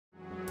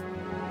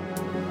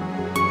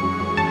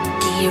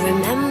You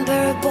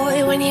remember,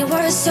 boy, when you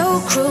were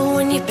so cruel,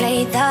 when you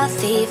played the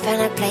thief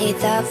and I played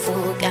the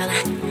fool. Gonna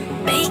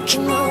make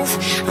you move,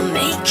 I'll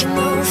make you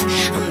move,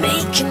 I'll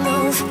make you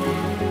move.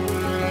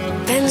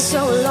 Been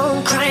so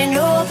long crying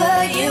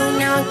over you,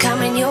 now I'm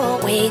coming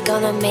your way.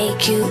 Gonna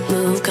make you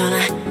move,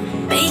 gonna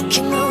make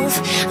you move,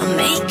 I'll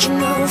make you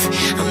move,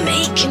 I'll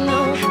make you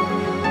move.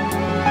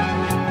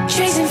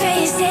 Tracing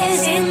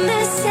faces in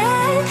the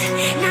sand,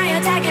 now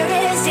your dagger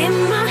is in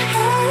my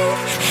hand.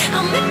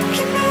 I'll make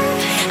you move,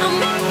 I'll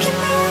make you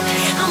move,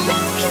 I'll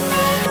make you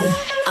move.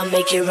 I'll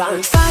make you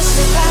run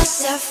faster,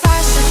 faster,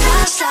 faster,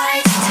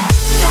 flashlight,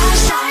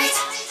 flashlight.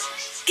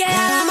 Get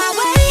out of my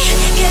way,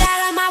 get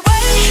out of my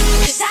way,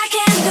 'cause I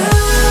can't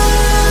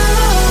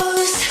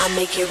lose. I'll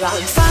make you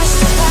run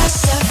faster,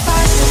 faster,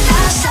 faster,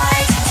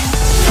 flashlight,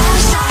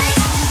 flashlight.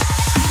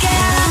 Get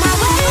out of my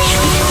way.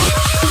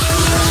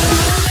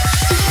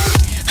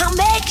 I'll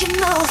make you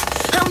move,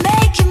 I'll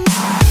make you move.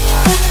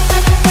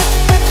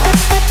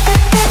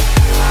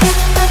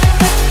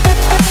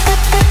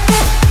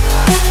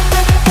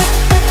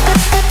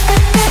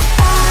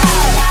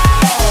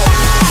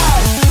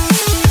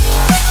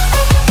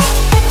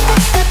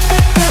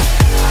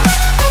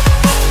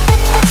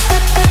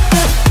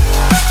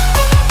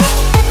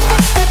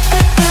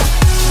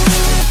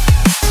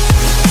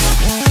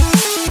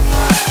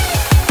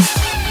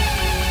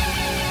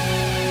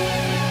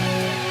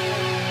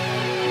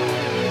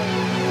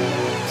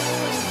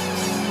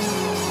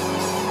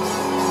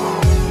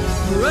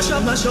 Rush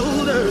off my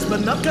shoulders, but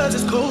not 'cause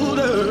it's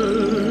colder.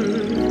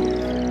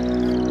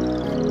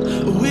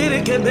 Will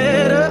it get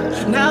better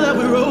now that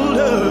we're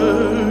older?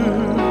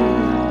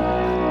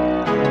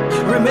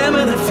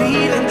 Remember the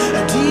feeling,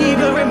 a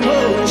deeper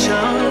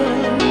emotion.